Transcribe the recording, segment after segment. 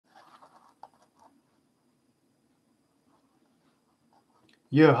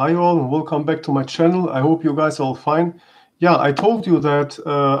Yeah, hi all, and welcome back to my channel. I hope you guys are all fine. Yeah, I told you that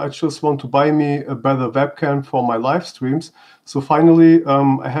I just want to buy me a better webcam for my live streams. So finally,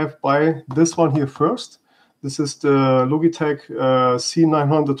 I have buy this one here first. This is the Logitech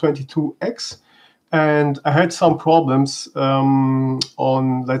C922 X, and I had some problems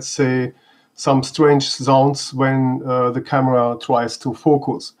on, let's say, some strange sounds when the camera tries to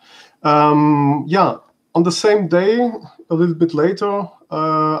focus. Yeah, on the same day, a little bit later,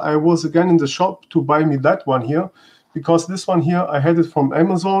 I was again in the shop to buy me that one here, because this one here, I had it from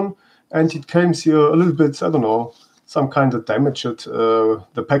Amazon, and it came here a little bit, I don't know, some kind of damaged,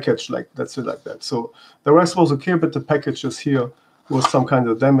 the package, like that's it, like that. So the rest was okay, but the packages here was some kind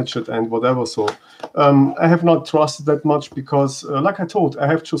of damaged and whatever. So I have not trusted that much because, like I told, I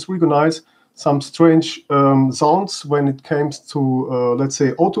have just recognized some strange sounds when it comes to, let's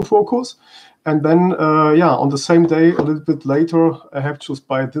say, autofocus. And then, yeah, on the same day, a little bit later, I have just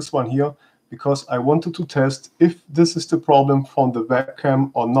buy this one here because I wanted to test if this is the problem from the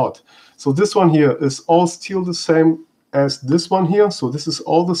webcam or not. So this one here is all still the same as this one here. So this is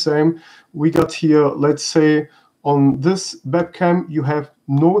all the same. We got here, let's say, on this webcam, you have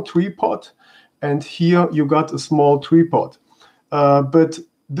no tripod, and here you got a small tripod. But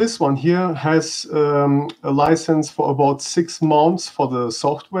this one here has a license for about 6 months for the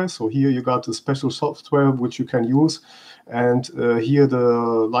software. So here you got a special software which you can use. And here the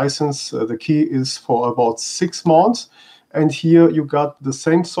license, the key is for about 6 months. And here you got the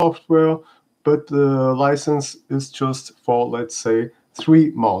same software, but the license is just for, let's say,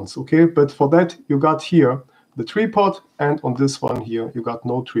 3 months. Okay, but for that you got here the tripod, and on this one here you got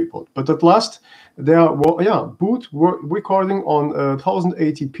no tripod. But at last they are, well, yeah, boot recording on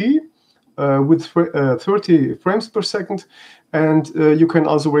 1080p with 30 frames per second, and you can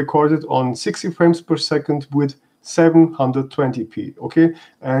also record it on 60 frames per second with 720p. Okay,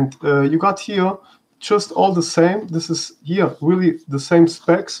 and you got here just all the same. This is here really the same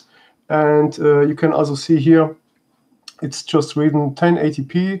specs, and you can also see here it's just written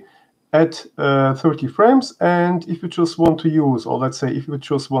 1080p at 30 frames. And if you just want to use, or let's say if you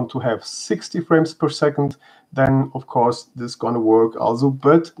just want to have 60 frames per second, then of course this is gonna work also,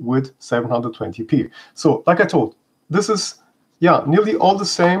 but with 720p. So like I told, this is, yeah, nearly all the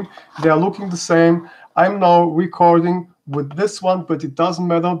same. They are looking the same. I'm now recording with this one, but it doesn't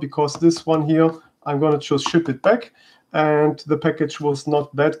matter because this one here, I'm gonna just ship it back, and the package was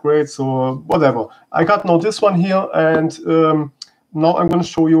not that great, so whatever. I got now this one here, and now I'm gonna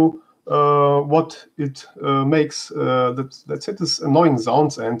show you what it makes. That's it, is annoying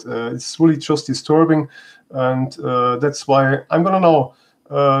sounds, and it's really just disturbing, and that's why I'm gonna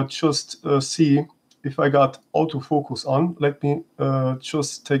now just see if I got autofocus on. Let me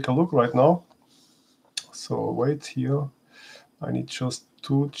just take a look right now. So wait here, I need just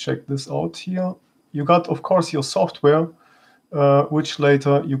to check this out here. You got, of course, your software, which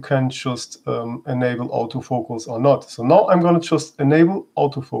later you can just enable autofocus or not. So now I'm going to just enable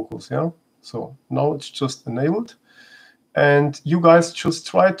autofocus. Yeah. So now it's just enabled, and you guys just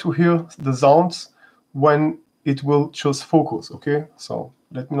try to hear the sounds when it will just focus. Okay. So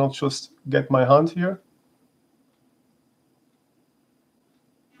let me now just get my hand here.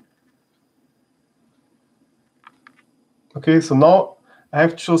 Okay. So now I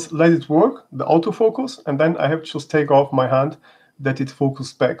have just let it work, the autofocus, and then I have just take off my hand that it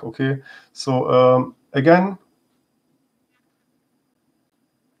focused back. Okay, so again,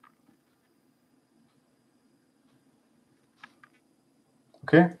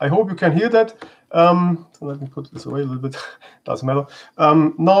 okay, I hope you can hear that. So let me put this away a little bit. Doesn't matter.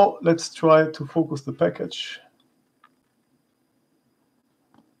 Now let's try to focus the package.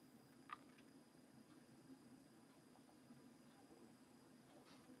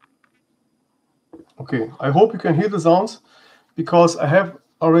 Okay, I hope you can hear the sounds, because I have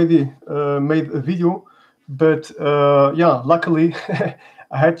already made a video, but yeah, luckily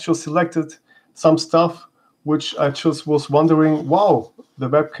I had just selected some stuff which I just was wondering, wow, the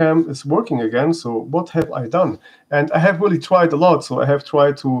webcam is working again, so what have I done? And I have really tried a lot. So I have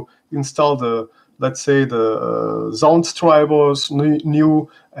tried to install the, let's say, the sound drivers new.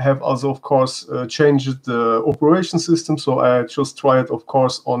 I have also, of course, changed the operation system. So I just tried, of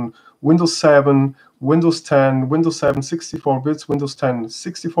course, on Windows 7, Windows 10, Windows 7 64 bits, Windows 10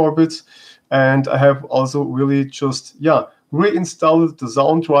 64 bits. And I have also really just, yeah, reinstalled the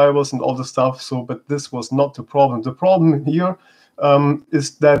sound drivers and all the stuff. So, but this was not the problem. The problem here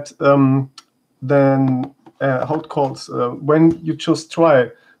is that then, how it calls, when you just try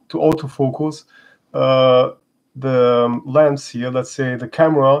to autofocus, the lens here, let's say the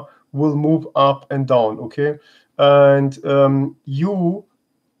camera, will move up and down, okay? And you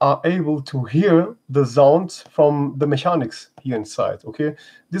are able to hear the sounds from the mechanics here inside. Okay,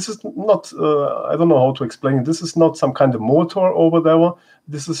 this is not, I don't know how to explain it. This is not some kind of motor over there.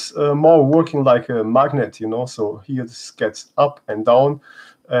 This is more working like a magnet, you know. So here this gets up and down,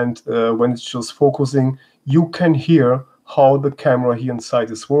 and when it's just focusing, you can hear how the camera here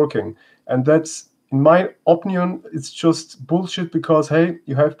inside is working. And that's, in my opinion, it's just bullshit, because hey,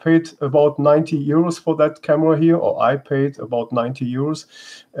 you have paid about 90 euros for that camera here, or I paid about 90 euros.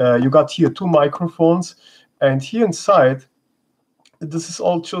 You got here 2 microphones, and here inside, this is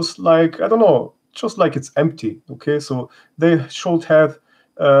all just like, I don't know, just like it's empty. Okay, so they should have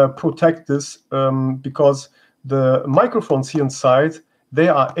protect this, because the microphones here inside, they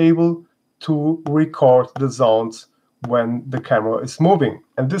are able to record the sounds when the camera is moving.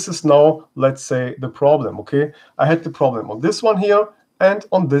 And this is now, let's say, the problem. Okay, I had the problem on this one here and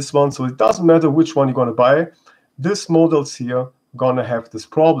on this one, so it doesn't matter which one you're going to buy. This models here gonna have this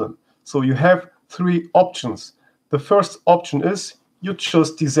problem. So you have 3 options. The first option is you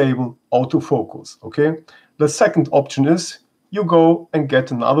just disable autofocus. Okay, the second option is you go and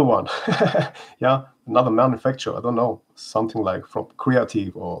get another one. Yeah, another manufacturer, I don't know, something like from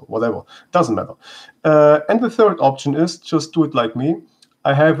Creative or whatever, doesn't matter. And the third option is just do it like me.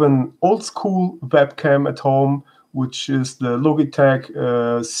 I have an old school webcam at home, which is the Logitech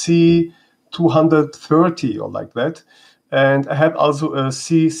C920 or like that. And I have also a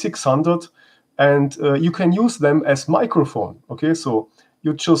C600, and you can use them as microphone. Okay, so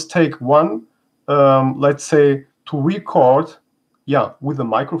you just take one, let's say, to record, yeah, with a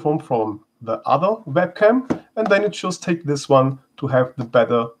microphone from the other webcam, and then you just take this one to have the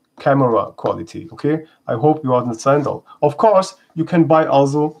better camera quality. Okay, I hope you understand all. Of course, you can buy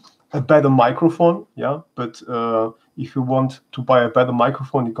also a better microphone, yeah, but if you want to buy a better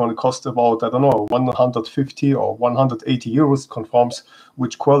microphone, it's going to cost about, I don't know, 150 or 180 euros, conforms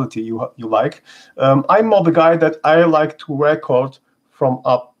which quality you like. I'm more the guy that I like to record from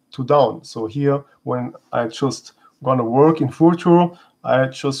up to down. So here, when I just gonna work in future, I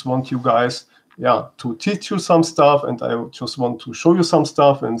just want you guys, yeah, to teach you some stuff, and I just want to show you some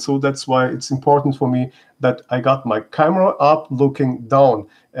stuff. And so that's why it's important for me that I got my camera up looking down,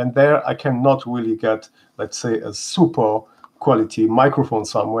 and there I cannot really get, let's say, a super quality microphone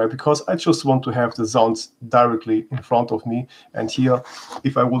somewhere, because I just want to have the sounds directly in front of me. And here,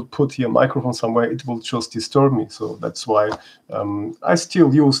 if I will put here a microphone somewhere, it will just disturb me. So that's why I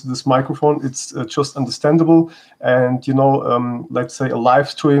still use this microphone. It's just understandable. And you know, let's say a live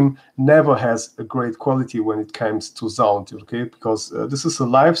stream never has a great quality when it comes to sound, okay? Because this is a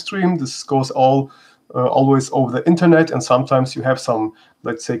live stream. This goes always over the internet, and sometimes you have some,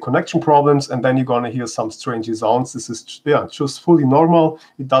 let's say, connection problems, and then you're gonna hear some strange sounds. This is, yeah, just fully normal.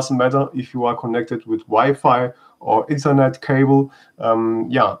 It doesn't matter if you are connected with Wi-Fi or internet cable.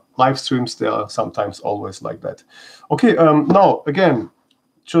 Yeah, live streams, they are sometimes always like that. Okay, now again,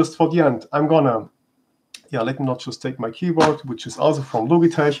 just for the end, I'm gonna, yeah, let me not just take my keyboard, which is also from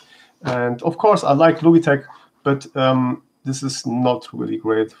Logitech. And of course, I like Logitech, but this is not really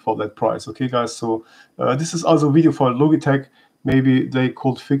great for that price. Okay, guys, so this is also a video for Logitech. Maybe they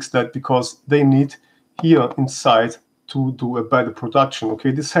could fix that, because they need here inside to do a better production.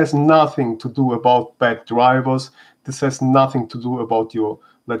 Okay, this has nothing to do about bad drivers. This has nothing to do about your,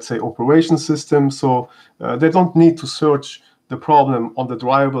 let's say, operation system. So they don't need to search the problem on the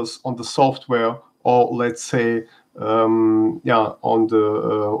drivers, on the software, or let's say, yeah, on the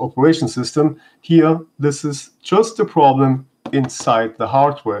operation system. Here, this is just a problem inside the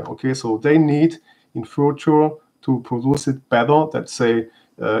hardware. Okay, so they need in future to produce it better. Let's say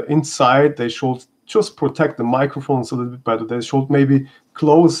inside they should just protect the microphones a little bit better. They should maybe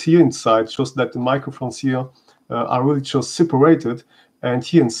close here inside, just that the microphones here are really just separated. And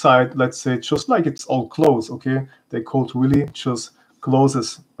here inside, let's say, just like it's all closed. Okay, they could really just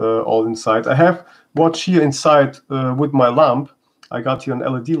closes all inside. I have watched here inside with my lamp. I got here an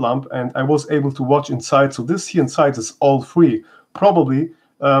LED lamp, and I was able to watch inside. So this here inside is all free. Probably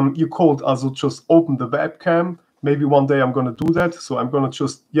you could also just open the webcam. Maybe one day I'm going to do that. So I'm going to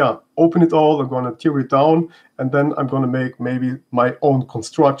just, yeah, open it all. I'm going to tear it down, and then I'm going to make maybe my own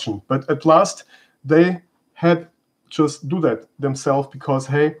construction. But at last, they had just do that themselves, because,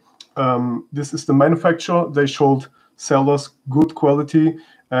 hey, this is the manufacturer. They should sell us good quality.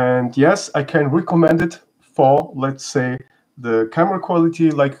 And yes, I can recommend it for, let's say, the camera quality,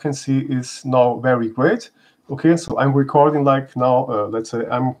 like you can see, is now very great. Okay, so I'm recording like now, let's say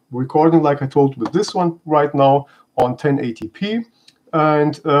I'm recording like I told with this one right now on 1080p,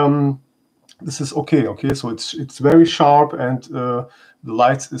 and this is okay. Okay, so it's very sharp, and the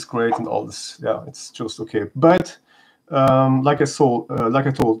lights is great and all this. Yeah, it's just okay. But like I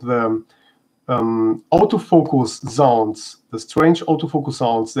told, the autofocus sounds, the strange autofocus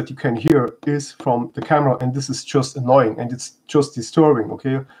sounds that you can hear is from the camera, and this is just annoying and it's just disturbing,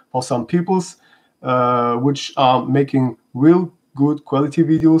 okay, for some people's which are making real good quality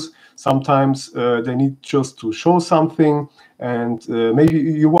videos. Sometimes they need just to show something, and maybe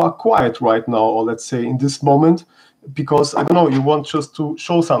you are quiet right now, or let's say in this moment, because I don't know, you want just to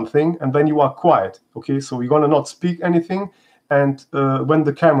show something and then you are quiet, okay, so you're gonna not speak anything. And when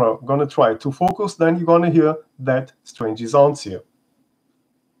the camera gonna try to focus, then you're gonna hear that strange sounds here.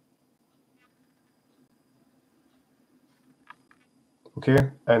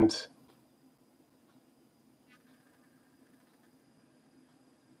 Okay, and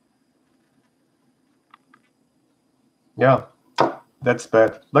yeah, that's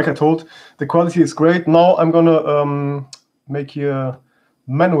bad. Like I told, the quality is great. Now I'm gonna make here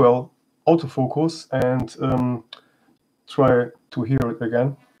manual autofocus and try to hear it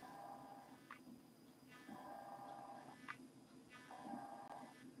again.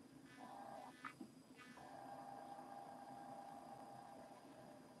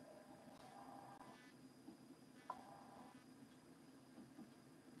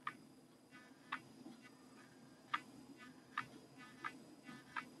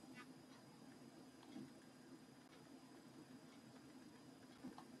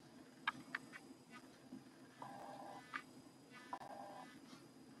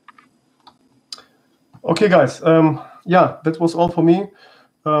 Okay, guys. Yeah, that was all for me.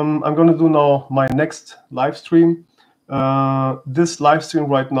 I'm gonna do now my next live stream. This live stream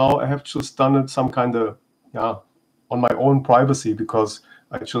right now, I have just done it some kind of, yeah, on my own privacy, because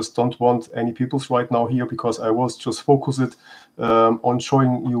I just don't want any people's right now here, because I was just focused on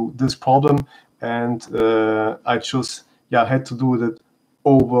showing you this problem, and I just, yeah, had to do it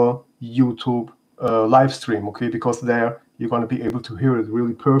over YouTube live stream, okay, because there you're going to be able to hear it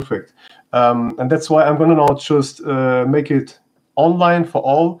really perfect. And that's why I'm going to now just make it online for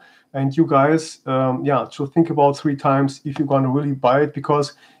all. And you guys, yeah, so think about 3 times if you're going to really buy it,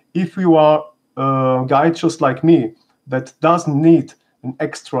 because if you are a guy just like me that doesn't need an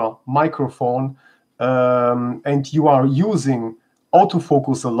extra microphone, and you are using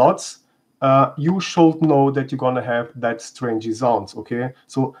autofocus a lot, you should know that you're gonna have that strange sounds, okay?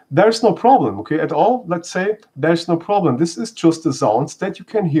 So there's no problem, okay, at all. Let's say there's no problem. This is just the sounds that you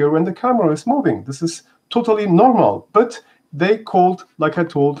can hear when the camera is moving. This is totally normal, but they could, like I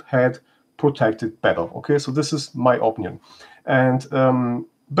told, had protected better, okay? So this is my opinion. And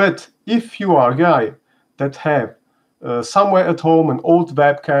but if you are a guy that have somewhere at home an old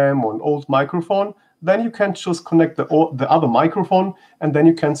webcam or an old microphone, then you can just connect the other microphone, and then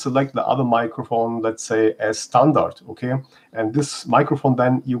you can select the other microphone, let's say, as standard, okay? And this microphone,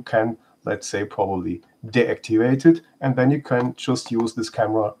 then you can, let's say, probably deactivate it, and then you can just use this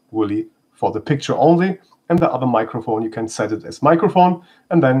camera really for the picture only, and the other microphone, you can set it as microphone,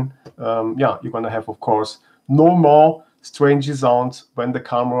 and then, yeah, you're gonna have, of course, no more strange sounds when the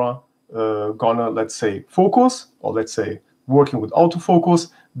camera gonna, let's say, focus, or let's say working with autofocus,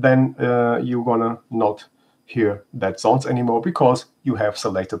 then you're gonna not hear that sounds anymore, because you have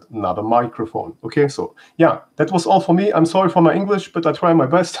selected another microphone. Okay, so yeah, that was all for me. I'm sorry for my English, but I try my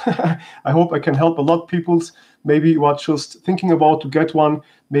best. I hope I can help a lot people's. Maybe you are just thinking about to get one.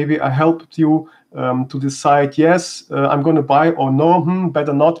 Maybe I helped you to decide, yes, I'm gonna buy, or no,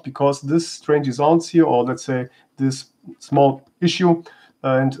 better not, because this strange sounds here, or let's say this small issue.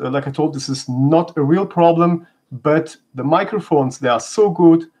 And like I told, this is not a real problem, but the microphones, they are so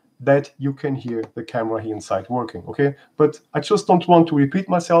good that you can hear the camera here inside working, okay? But I just don't want to repeat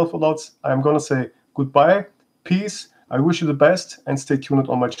myself a lot. I'm gonna say goodbye, peace, I wish you the best, and stay tuned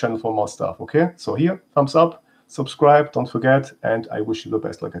on my channel for more stuff, okay? So here, thumbs up, subscribe, don't forget, and I wish you the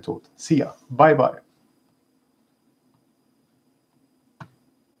best, like I told. See ya, bye-bye.